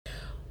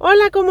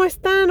Hola, ¿cómo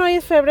están? Hoy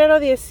es febrero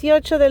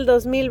 18 del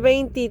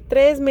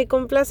 2023. Me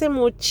complace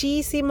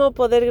muchísimo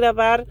poder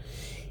grabar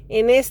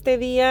en este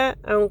día,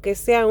 aunque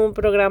sea un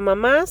programa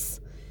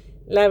más.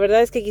 La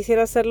verdad es que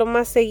quisiera hacerlo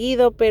más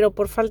seguido, pero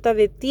por falta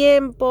de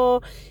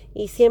tiempo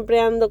y siempre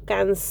ando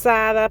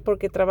cansada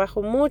porque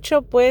trabajo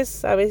mucho,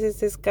 pues a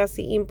veces es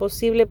casi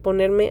imposible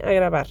ponerme a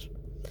grabar.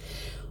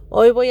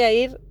 Hoy voy a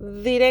ir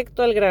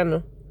directo al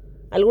grano.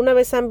 ¿Alguna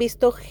vez han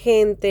visto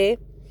gente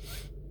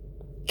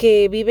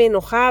que vive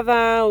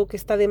enojada o que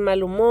está de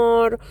mal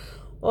humor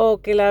o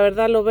que la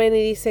verdad lo ven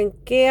y dicen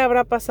qué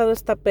habrá pasado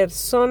esta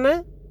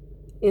persona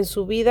en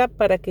su vida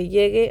para que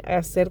llegue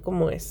a ser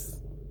como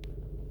es?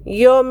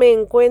 Yo me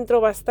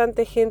encuentro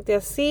bastante gente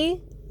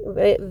así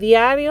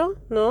diario,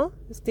 ¿no?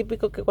 Es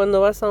típico que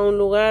cuando vas a un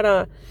lugar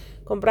a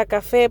comprar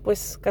café,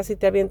 pues casi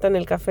te avientan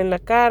el café en la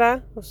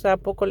cara, o sea,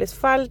 poco les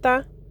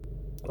falta.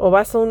 O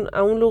vas a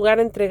un lugar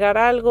a entregar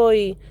algo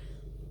y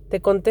te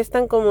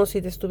contestan como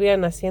si te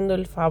estuvieran haciendo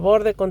el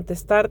favor de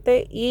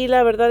contestarte, y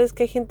la verdad es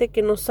que hay gente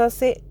que nos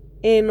hace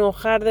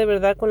enojar de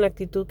verdad con la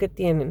actitud que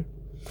tienen.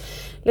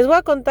 Les voy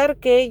a contar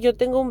que yo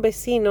tengo un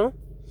vecino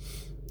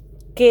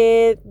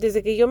que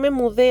desde que yo me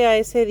mudé a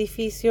ese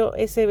edificio,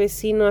 ese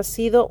vecino ha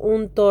sido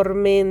un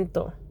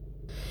tormento.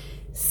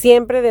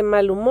 Siempre de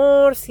mal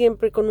humor,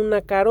 siempre con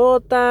una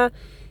carota,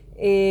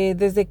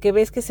 desde que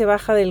ves que se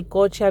baja del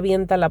coche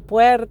avienta la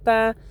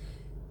puerta.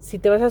 Si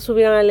te vas a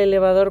subir al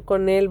elevador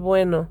con él,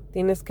 bueno,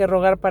 tienes que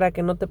rogar para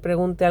que no te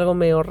pregunte algo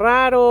medio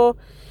raro.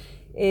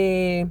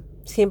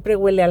 Siempre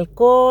huele a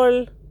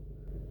alcohol.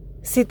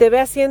 Si te ve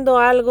haciendo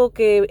algo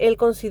que él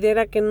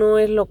considera que no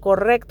es lo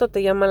correcto,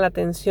 te llama la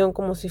atención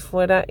como si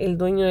fuera el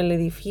dueño del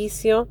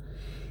edificio.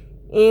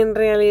 En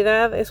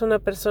realidad es una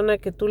persona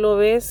que tú lo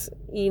ves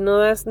y no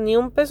das ni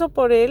un peso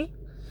por él,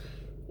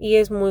 y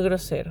es muy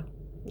grosero.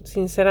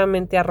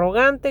 Sinceramente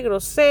arrogante,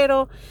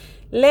 grosero,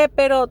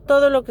 lépero,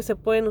 todo lo que se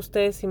pueden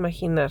ustedes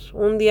imaginar.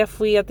 Un día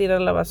fui a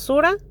tirar la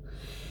basura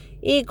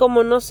y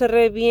como no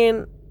cerré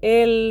bien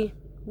el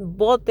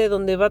bote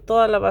donde va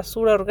toda la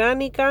basura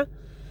orgánica,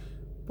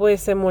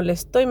 pues se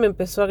molestó y me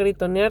empezó a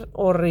gritonear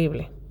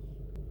horrible.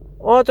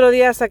 Otro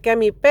día saqué a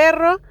mi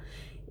perro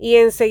y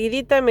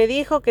enseguidita me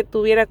dijo que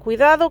tuviera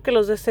cuidado, que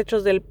los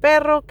desechos del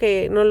perro,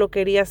 que no lo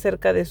quería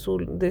cerca de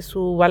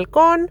su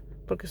balcón,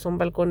 porque son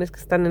balcones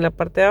que están en la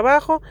parte de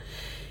abajo.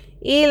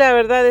 Y la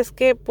verdad es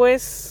que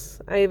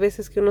pues hay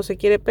veces que uno se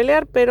quiere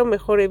pelear, pero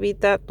mejor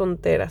evita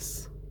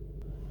tonteras.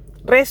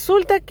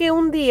 Resulta que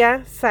un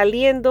día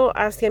saliendo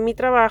hacia mi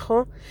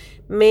trabajo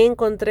me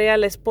encontré a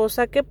la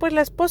esposa, que pues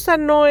la esposa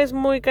no es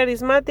muy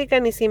carismática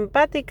ni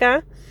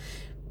simpática,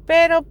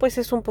 pero pues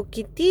es un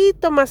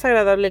poquitito más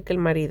agradable que el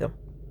marido.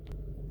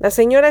 La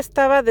señora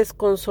estaba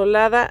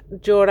desconsolada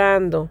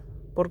llorando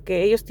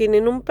porque ellos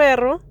tienen un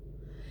perro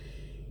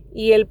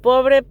y el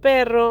pobre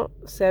perro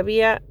se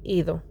había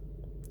ido.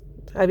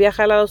 Había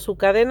jalado su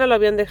cadena, lo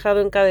habían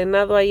dejado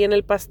encadenado ahí en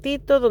el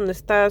pastito donde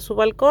está su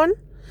balcón.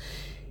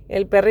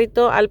 El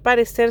perrito al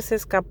parecer se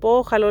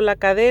escapó, jaló la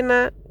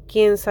cadena,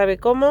 quién sabe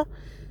cómo,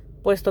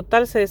 pues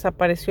total se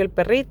desapareció el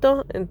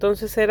perrito.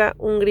 Entonces era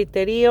un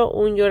griterío,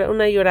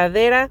 una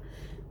lloradera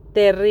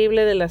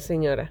terrible de la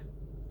señora.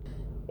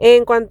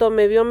 En cuanto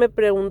me vio me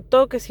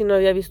preguntó que si no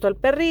había visto al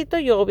perrito.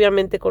 Yo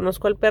obviamente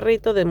conozco al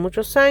perrito de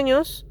muchos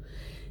años.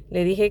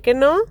 Le dije que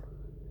no.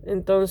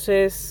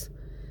 Entonces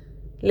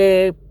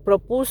le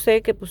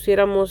propuse que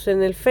pusiéramos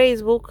en el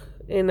Facebook,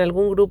 en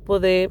algún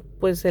grupo de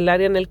pues el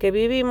área en el que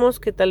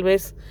vivimos, que tal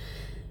vez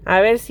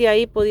a ver si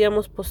ahí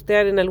podíamos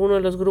postear en alguno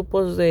de los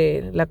grupos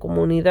de la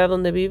comunidad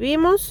donde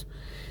vivimos,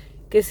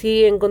 que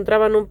si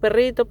encontraban un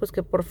perrito, pues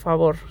que por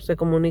favor se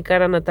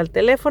comunicaran a tal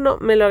teléfono.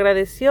 Me lo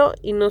agradeció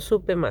y no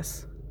supe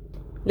más.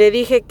 Le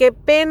dije qué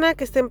pena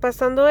que estén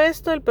pasando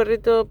esto. El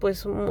perrito,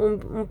 pues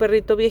un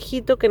perrito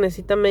viejito que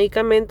necesita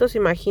medicamentos,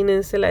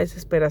 imagínense la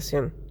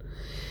desesperación.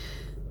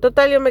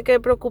 Total, yo me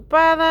quedé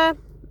preocupada.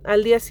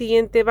 Al día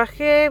siguiente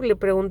bajé, le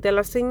pregunté a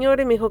la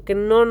señora y me dijo que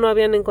no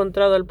habían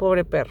encontrado al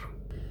pobre perro.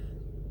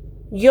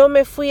 Yo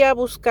me fui a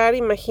buscar,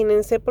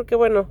 imagínense, porque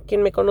bueno,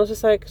 quien me conoce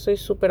sabe que soy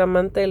súper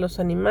amante de los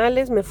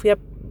animales. Me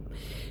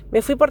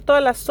fui por toda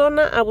la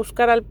zona a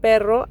buscar al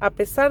perro, a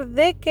pesar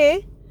de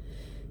que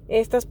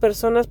estas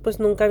personas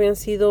pues nunca habían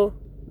sido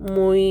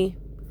muy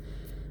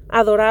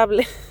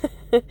adorables.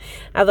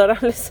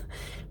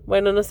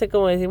 Bueno, no sé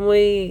cómo decir,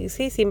 muy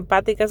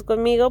simpáticas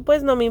conmigo.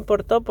 Pues no me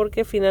importó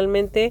porque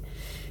finalmente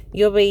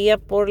yo veía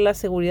por la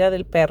seguridad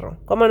del perro.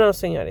 ¿Cómo no,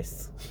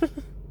 señores?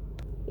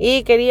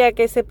 Y quería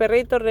que ese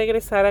perrito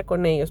regresara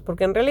con ellos,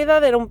 porque en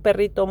realidad era un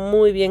perrito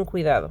muy bien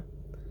cuidado.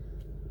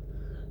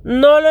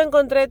 No lo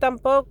encontré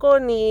tampoco,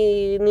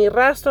 ni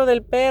rastro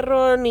del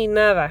perro, ni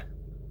nada.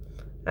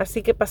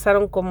 Así que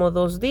pasaron como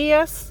 2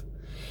 días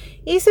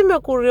y se me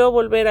ocurrió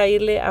volver a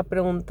irle a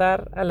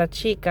preguntar a la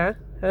chica,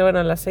 bueno,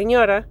 a la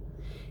señora,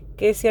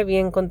 que se había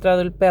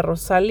encontrado el perro.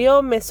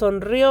 Salió, me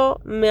sonrió,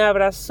 me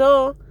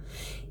abrazó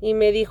y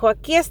me dijo,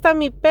 aquí está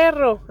mi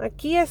perro,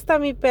 aquí está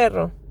mi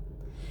perro.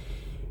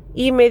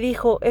 Y me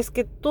dijo, es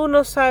que tú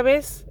no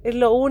sabes, es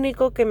lo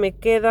único que me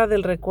queda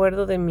del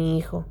recuerdo de mi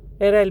hijo.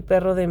 era el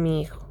perro de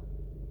mi hijo.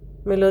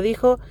 Me lo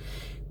dijo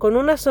con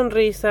una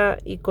sonrisa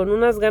y con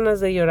unas ganas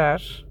de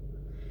llorar.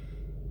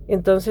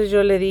 Entonces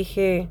yo le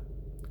dije,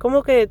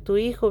 ¿cómo que de tu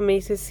hijo? Me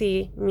dice,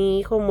 sí, mi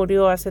hijo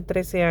murió hace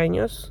 13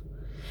 años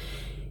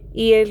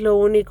y es lo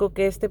único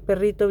que este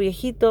perrito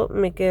viejito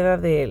me queda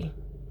de él.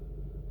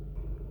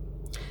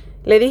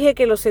 Le dije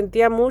que lo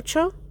sentía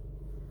mucho,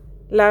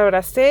 la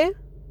abracé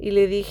y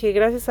le dije,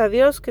 gracias a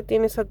Dios que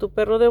tienes a tu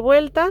perro de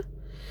vuelta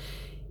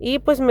y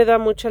pues me da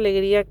mucha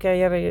alegría que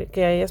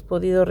hayas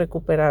podido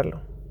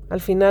recuperarlo. Al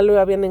final lo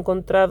habían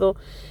encontrado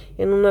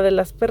en una de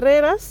las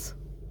perreras.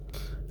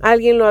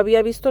 Alguien lo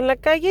había visto en la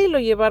calle y lo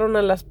llevaron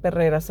a las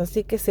perreras,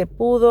 así que se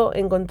pudo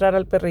encontrar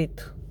al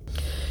perrito.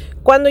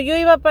 Cuando yo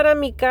iba para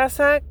mi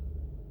casa,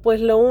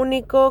 pues lo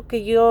único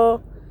que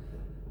yo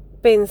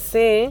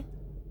pensé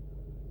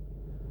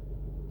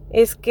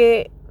es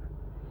que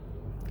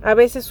a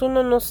veces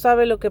uno no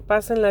sabe lo que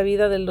pasa en la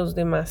vida de los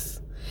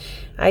demás.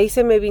 Ahí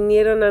se me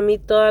vinieron a mí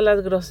todas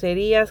las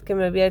groserías que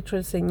me había hecho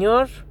el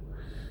Señor,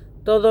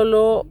 todo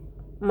lo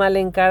mal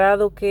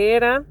encarado que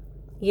era,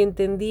 y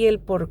entendí el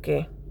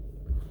porqué.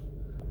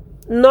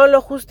 No lo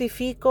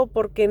justifico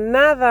porque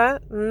nada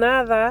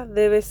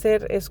debe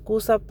ser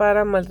excusa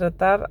para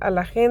maltratar a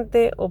la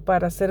gente o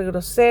para ser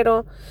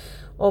grosero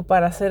o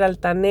para ser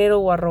altanero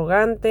o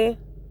arrogante,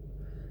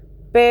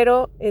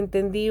 pero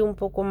entendí un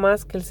poco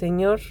más que el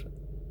Señor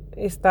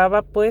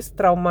estaba pues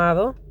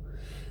traumado,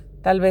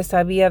 tal vez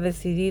había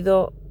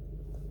decidido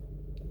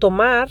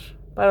tomar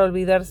para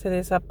olvidarse de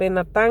esa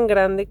pena tan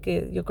grande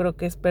que yo creo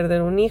que es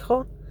perder un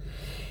hijo,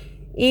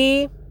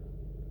 y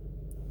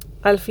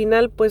al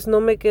final pues no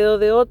me quedó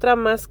de otra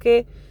más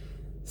que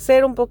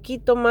ser un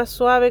poquito más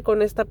suave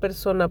con esta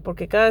persona,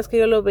 porque cada vez que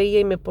yo lo veía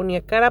y me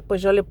ponía cara,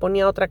 pues yo le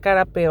ponía otra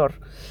cara peor.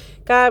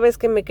 Cada vez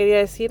que me quería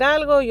decir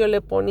algo, yo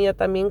le ponía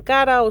también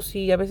cara, o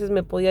si a veces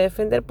me podía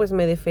defender, pues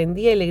me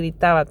defendía y le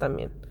gritaba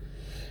también.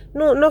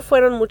 No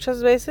fueron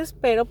muchas veces,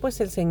 pero pues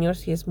el Señor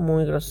sí es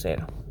muy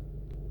grosero.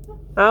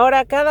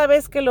 Ahora cada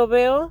vez que lo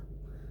veo,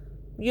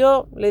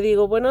 yo le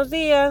digo buenos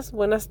días,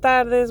 buenas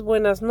tardes,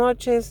 buenas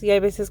noches, y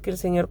hay veces que el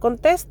Señor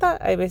contesta,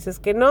 hay veces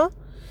que no,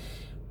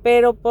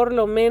 pero por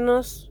lo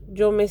menos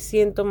yo me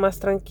siento más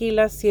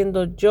tranquila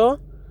siendo yo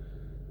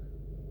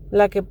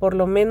la que por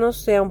lo menos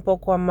sea un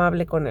poco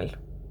amable con él.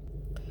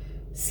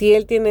 Si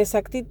él tiene esa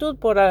actitud,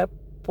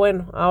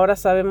 bueno, ahora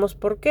sabemos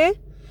por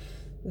qué.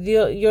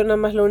 Yo nada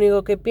más lo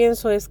único que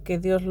pienso es que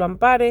Dios lo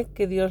ampare,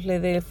 que Dios le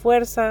dé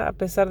fuerza, a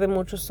pesar de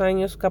muchos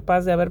años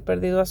capaz de haber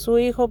perdido a su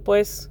hijo,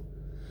 pues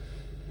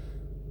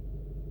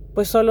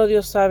solo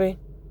Dios sabe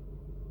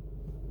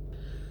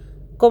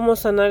cómo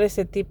sanar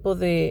ese tipo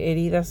de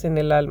heridas en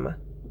el alma,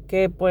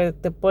 que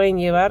te pueden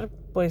llevar,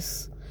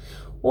 pues,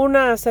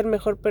 una a ser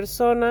mejor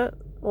persona,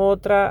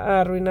 otra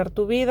a arruinar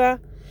tu vida,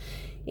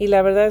 y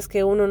la verdad es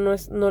que uno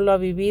no lo ha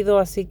vivido,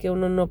 así que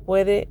uno no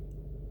puede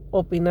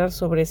opinar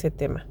sobre ese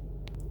tema.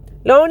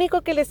 Lo único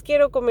que les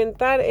quiero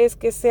comentar es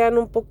que sean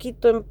un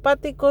poquito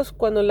empáticos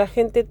cuando la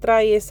gente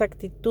trae esa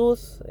actitud,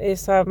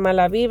 esa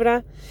mala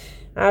vibra.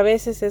 A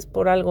veces es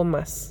por algo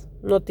más.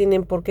 No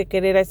tienen por qué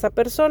querer a esa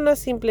persona,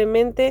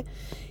 simplemente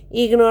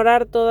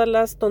ignorar todas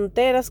las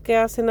tonteras que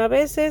hacen a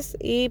veces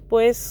y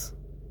pues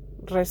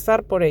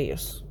rezar por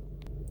ellos.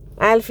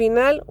 Al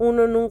final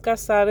uno nunca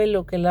sabe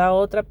lo que la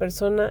otra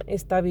persona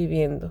está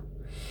viviendo.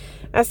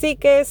 Así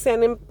que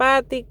sean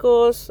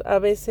empáticos. A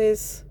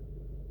veces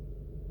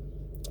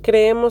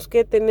creemos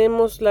que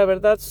tenemos la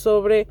verdad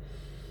sobre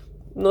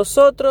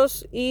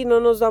nosotros y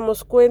no nos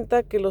damos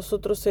cuenta que los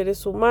otros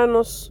seres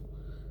humanos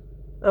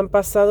han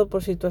pasado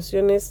por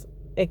situaciones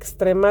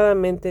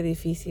extremadamente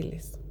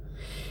difíciles.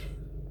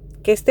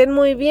 Que estén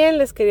muy bien,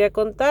 les quería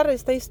contar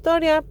esta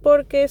historia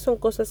porque son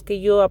cosas que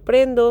yo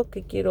aprendo,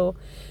 que quiero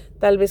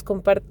tal vez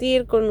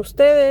compartir con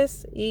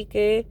ustedes y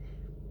que,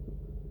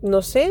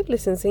 no sé,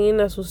 les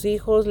enseñen a sus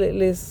hijos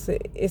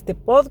este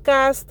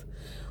podcast,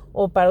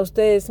 o para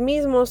ustedes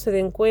mismos se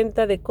den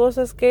cuenta de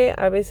cosas que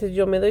a veces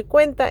yo me doy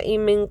cuenta y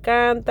me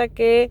encanta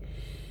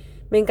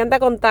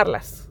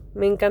contarlas.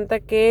 Me encanta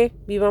que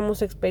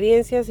vivamos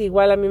experiencias.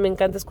 Igual a mí me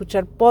encanta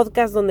escuchar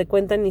podcasts donde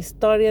cuentan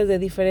historias de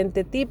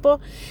diferente tipo.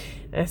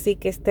 Así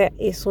que esta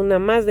es una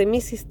más de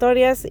mis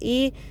historias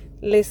y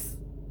les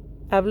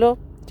habló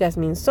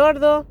Yasmín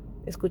Sordo.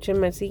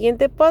 Escúchenme el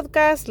siguiente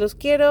podcast. Los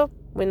quiero.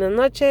 Buenas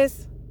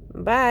noches.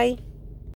 Bye.